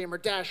or Ethereum or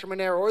Dash or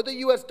Monero or the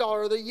US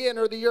dollar or the yen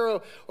or the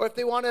euro, or if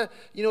they want to,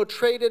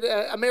 trade at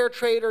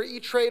Ameritrade or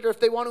E-Trade, or if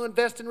they want to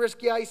invest in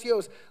risky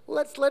ICOs.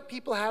 Let's let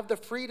people have the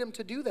freedom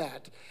to do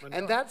that.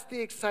 And that's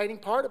the exciting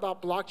part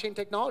about blockchain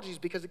technologies,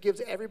 because it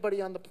gives everybody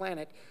on the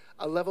planet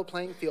a level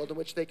playing field in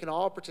which they can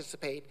all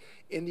participate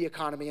in the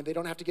economy, and they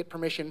don't have to get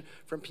permission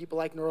from people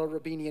like NOURIEL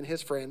ROUBINI and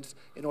his friends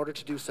in order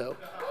to do so.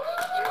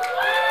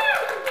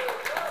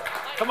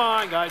 Come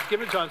on, guys,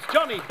 give it a chance.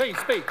 Johnny, please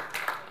speak.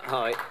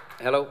 Hi,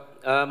 hello.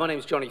 My name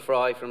is Johnny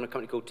Fry from a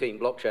company called Team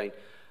Blockchain.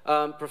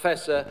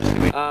 Professor,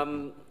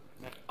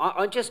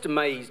 I'm just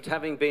amazed,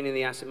 having been in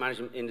the asset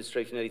management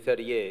industry for nearly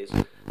 30 years,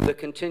 the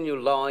continual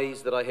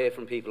lies that I hear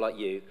from people like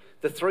you,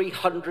 the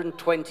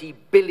 320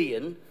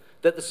 billion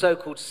that the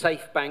so-called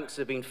safe banks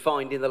have been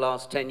fined in the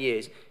last 10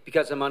 years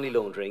because of money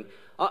laundering.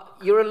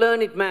 You're a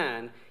learned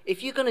man.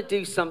 If you're going to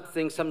do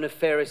something, some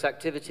nefarious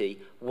activity,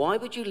 why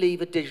would you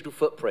leave a digital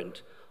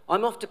footprint?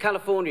 I'm off to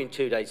California in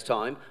 2 days'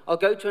 time. I'll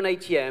go to an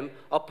ATM,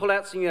 I'll pull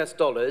out some US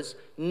dollars,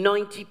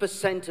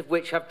 90% of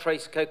which have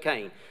trace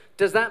cocaine.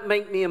 Does that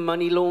make me a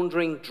money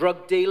laundering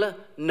drug dealer?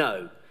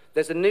 No.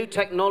 There's a new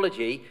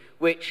technology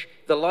which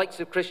the likes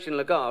of Christian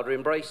Lagarde are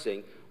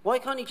embracing. Why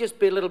can't you just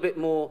be a little bit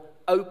more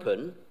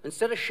open,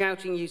 instead of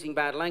shouting using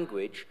bad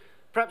language,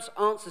 perhaps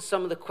answer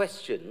some of the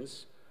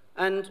questions?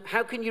 And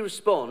how can you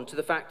respond to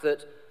the fact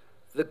that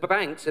the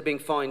banks are being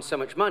fined so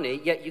much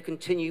money, yet you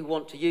continue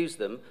want to use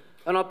them?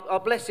 And our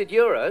blessed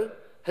euro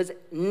has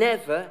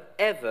never,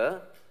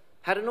 ever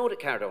had an audit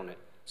carried on it.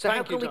 So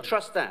how can we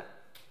trust that?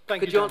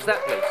 Could you answer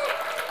that, please?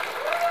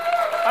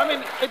 I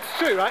mean, it's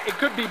true, right? It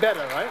could be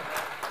better, right?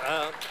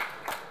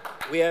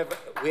 We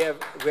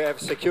have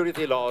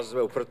security laws that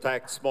will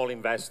protect small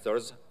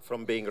investors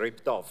from being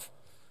ripped off.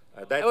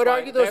 I would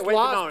argue those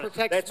laws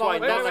protect small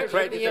investors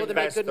from being able to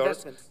make good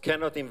investments.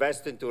 Cannot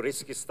invest into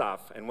risky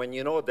stuff. And when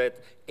you know that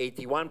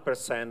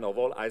 81% of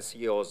all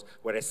ICOs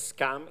were a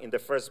scam in the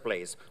first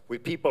place,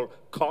 with people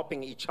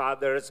copying each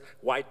other's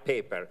white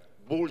paper,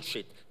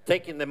 bullshit,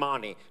 taking the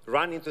money,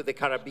 running to the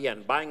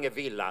Caribbean, buying a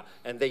villa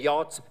and the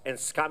yachts and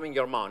scamming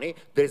your money,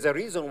 there's a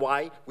reason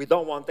why we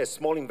don't want a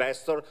small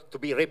investor to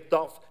be ripped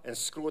off and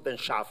screwed and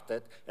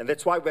shafted. And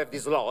that's why we have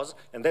these laws,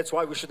 and that's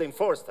why we should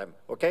enforce them,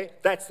 okay?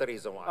 That's the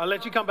reason why. I'll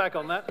let you come back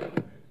on that.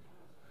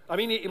 I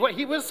mean, what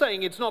he was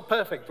saying, it's not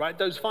perfect, right?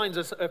 Those fines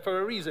are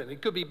for a reason.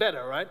 It could be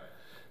better, right?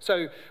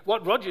 So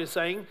what Roger is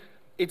saying,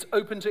 it's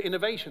open to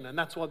innovation, and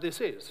that's what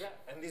this is. Yeah.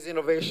 And this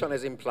innovation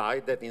has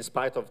implied that in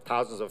spite of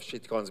thousands of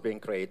shitcoins being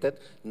created,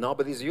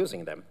 nobody's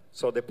using them.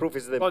 So the proof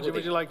is the Roger,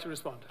 would you like to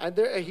respond? And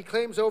he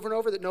claims over and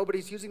over that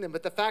nobody's using them,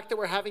 but the fact that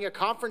we're having a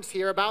conference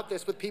here about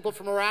this with people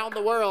from around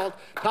the world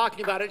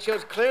talking about it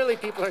shows clearly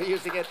people are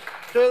using it.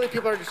 Clearly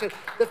people are interested.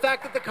 The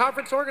fact that the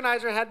conference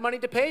organizer had money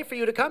to pay for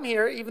you to come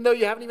here, even though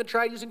you haven't even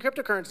tried using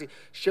cryptocurrency,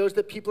 shows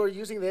that people are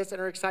using this and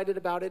are excited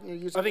about it and are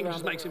using it. I think it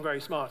just makes him very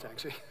smart,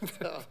 actually,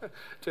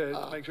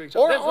 to make sure he's...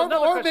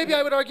 Or maybe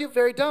I would argue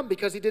very dumb,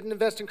 because he didn't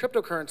invest in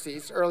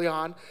cryptocurrencies early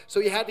on, so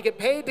he had to get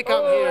paid to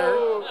come here,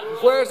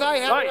 whereas I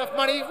had enough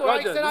money where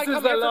I said I'd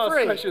come here for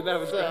free. Question. That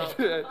was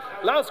great.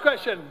 Last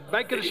question.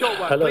 Make it a short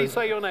one. Hello. Please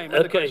say your name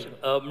and the question.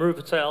 Muru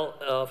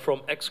Patel from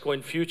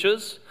Xcoin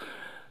Futures.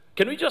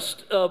 Can we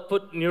just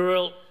put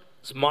Nouriel's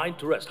mind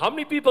to rest? How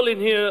many people in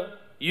here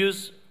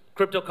use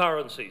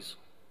cryptocurrencies?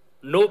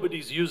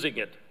 Nobody's using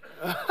it.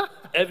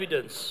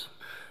 Evidence.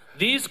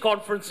 These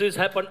conferences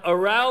happen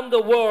around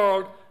the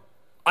world.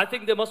 I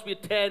think there must be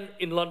 10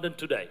 in London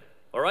today,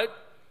 all right?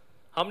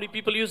 How many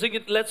people using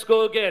it? Let's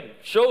go again.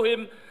 Show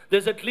him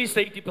there's at least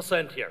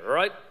 80% here,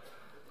 right?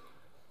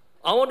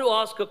 I want to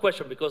ask a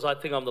question because I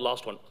think I'm the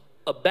last one.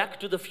 A back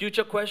to the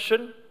future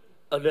question,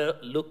 a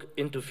look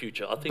into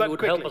future. I think But it would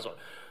quickly. help us all.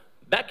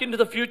 Back into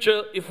the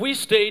future, if we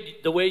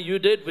stayed the way you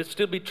did, we'd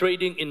still be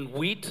trading in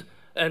wheat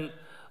and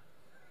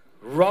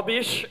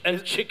rubbish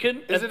and chicken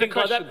and it a things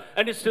like that, question?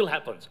 and it still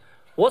happens.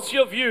 What's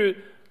your view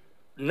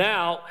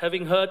now,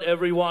 having heard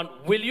everyone?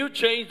 Will you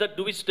change that?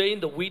 Do we stay in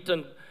the wheat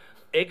and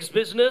eggs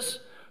business?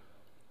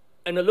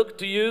 And a look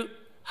to you,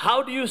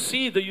 how do you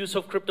see the use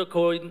of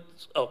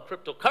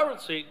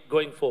cryptocurrency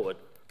going forward?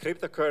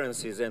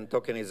 Cryptocurrencies and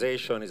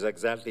tokenization is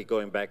exactly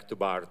going back to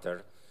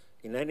barter.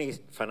 In any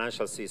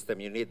financial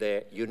system, you need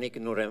a unique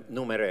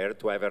numeraire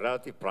to have a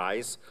relative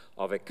price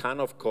of a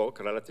can of Coke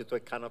relative to a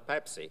can of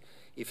Pepsi.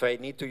 If I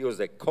need to use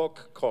a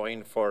Coke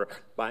coin for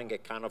buying a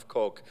can of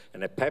Coke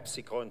and a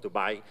Pepsi coin to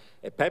buy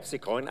a Pepsi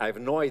coin, I have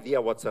no idea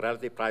what's the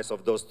relative price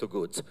of those two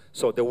goods.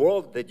 So the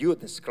world that you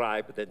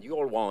describe, that you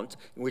all want,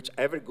 in which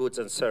every goods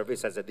and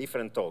service has a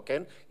different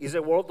token, is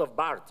a world of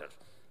barter.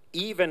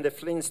 Even the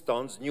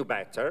Flintstones knew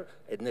better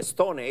in the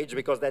Stone Age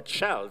because that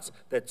shells,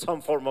 that some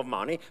form of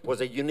money,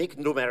 was a unique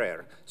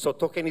numeraire. So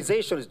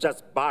tokenization is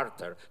just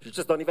barter. You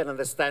just don't even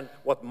understand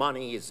what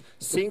money is.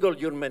 Single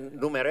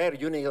numeraire,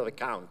 unit of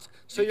account.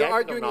 So you're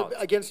arguing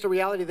against a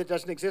reality that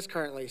doesn't exist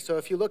currently. So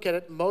if you look at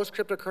it, most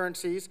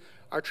cryptocurrencies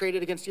are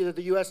traded against either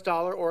the US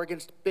dollar or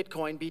against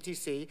Bitcoin,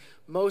 BTC.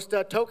 Most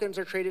tokens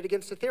are traded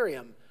against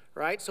Ethereum.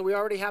 Right? So we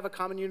already have a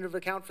common unit of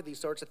account for these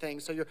sorts of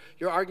things. So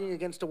you're arguing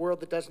against a world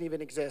that doesn't even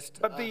exist.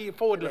 But the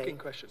forward-looking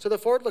question. So the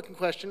forward-looking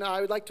question,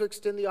 I would like to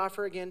extend the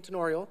offer again to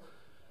Nouriel.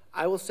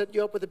 I will set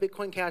you up with a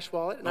Bitcoin Cash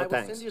wallet, and I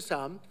will send you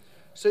some.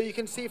 So you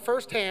can see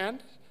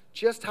firsthand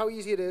just how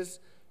easy it is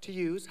to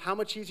use, how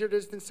much easier it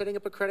is than setting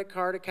up a credit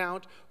card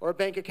account or a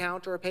bank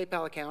account or a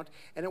PayPal account.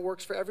 And it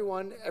works for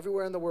everyone,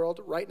 everywhere in the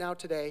world, right now,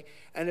 today.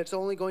 And it's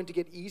only going to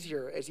get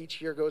easier as each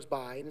year goes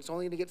by. And it's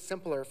only going to get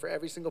simpler for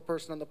every single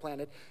person on the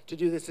planet to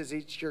do this as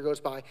each year goes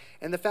by.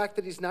 And the fact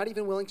that he's not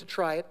even willing to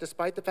try it,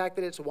 despite the fact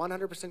that it's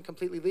 100%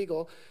 completely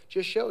legal,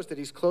 just shows that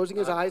he's closing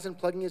his eyes and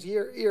plugging his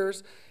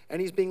ears, and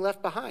he's being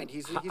left behind.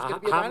 He's going to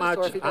be a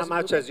dinosaur if he doesn't How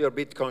much move. has your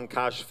Bitcoin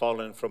Cash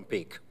fallen from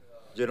peak?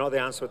 Do you know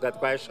the answer to that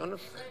question?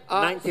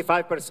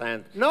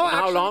 95%. No, how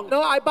actually, long?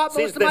 no, I bought most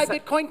Since of my Dece-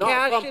 Bitcoin no,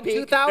 Cash from in peak,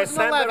 2011.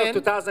 December of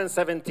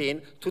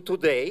 2017 to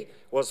today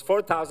was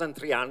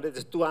 $4,300.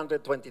 It's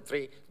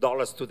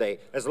 $223 today.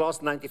 Has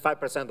lost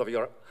 95% of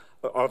your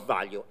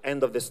value.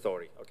 End of the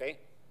story, okay?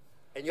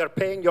 And you're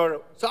paying your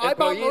So I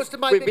bought most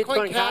of my with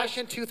Bitcoin Cash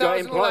in Your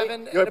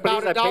 2011 your at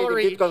about employees are $1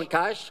 paid each. with Bitcoin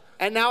Cash.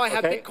 And now I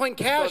have okay? Bitcoin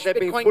Cash, So they're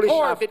being Bitcoin foolish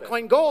Core, after.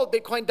 Bitcoin Gold,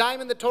 Bitcoin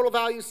Diamond. The total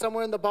value is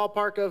somewhere in the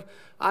ballpark of,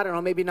 I don't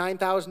know, maybe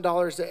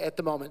 $9,000 at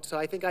the moment. So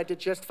I think I did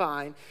just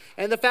fine.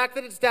 And the fact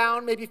that it's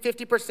down maybe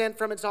 50%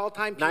 from its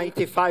all-time peak.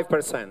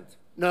 95%.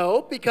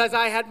 No, because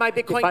I had my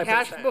Bitcoin 95%.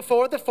 Cash from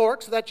before the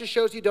fork, so that just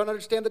shows you don't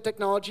understand the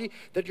technology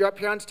that you're up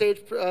here on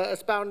stage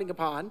expounding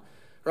upon.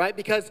 Right?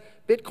 Because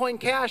Bitcoin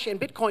Cash and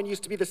Bitcoin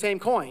used to be the same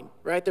coin,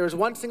 right? There was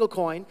one single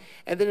coin,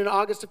 and then in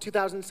August of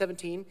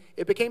 2017,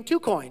 it became two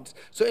coins.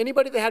 So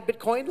anybody that had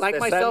Bitcoin, like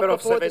myself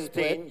before the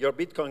split, your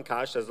Bitcoin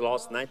Cash has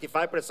lost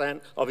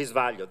 95% of its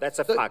value. That's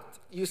a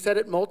fact. You said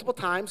it multiple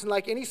times, and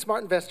like any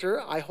smart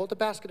investor, I hold a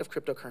basket of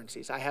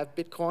cryptocurrencies. I have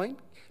Bitcoin,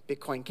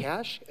 Bitcoin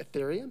Cash,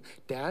 Ethereum,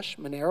 Dash,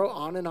 Monero,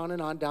 on and on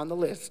and on down the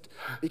list.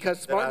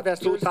 Because smart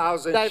investors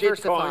 2,000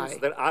 diversify.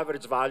 shitcoins, their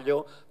average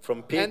value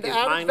from peak And the is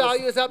average minus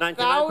value is up 99%.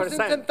 thousands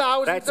and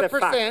thousands That's of a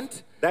fact.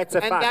 percent. That's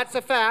a and fact. that's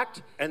a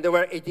fact. And there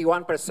were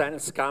 81%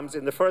 scams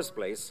in the first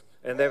place.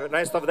 And the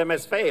rest of them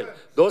has failed.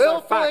 Those are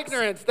Willful facts.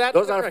 ignorance. That's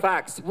Those are correct.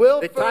 facts.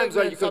 Willful The times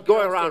when you ignorance could up go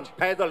here on around, stage.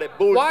 peddle a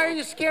bull. Why are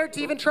you scared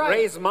to even try it?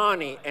 Raise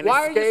money and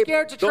Why escape. are you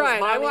scared to Those try it?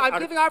 money I'm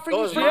offering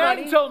you those free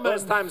money- money. Gentlemen,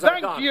 Those times are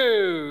thank gone.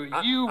 you.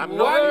 I'm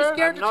Why are you not-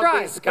 scared to I'm try? not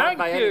being scammed Thank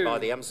by you.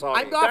 anybody. I'm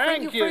sorry. I'm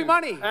offering you free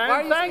money. And Why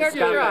are you thank scared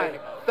you. to try?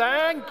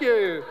 Thank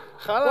you.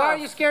 Why are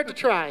you scared to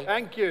try?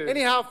 Thank you.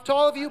 Anyhow, to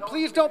all of you,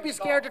 please don't be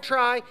scared to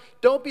try.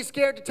 Don't be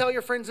scared to tell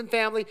your friends and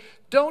family.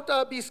 Don't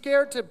be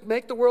scared to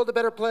make the world a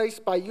better place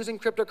by using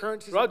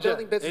cryptocurrencies and Roger,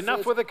 building businesses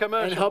enough with the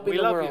commercial. and helping we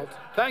the love world. you.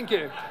 Thank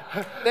you.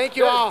 Thank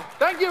you all.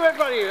 Thank you,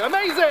 everybody.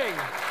 Amazing.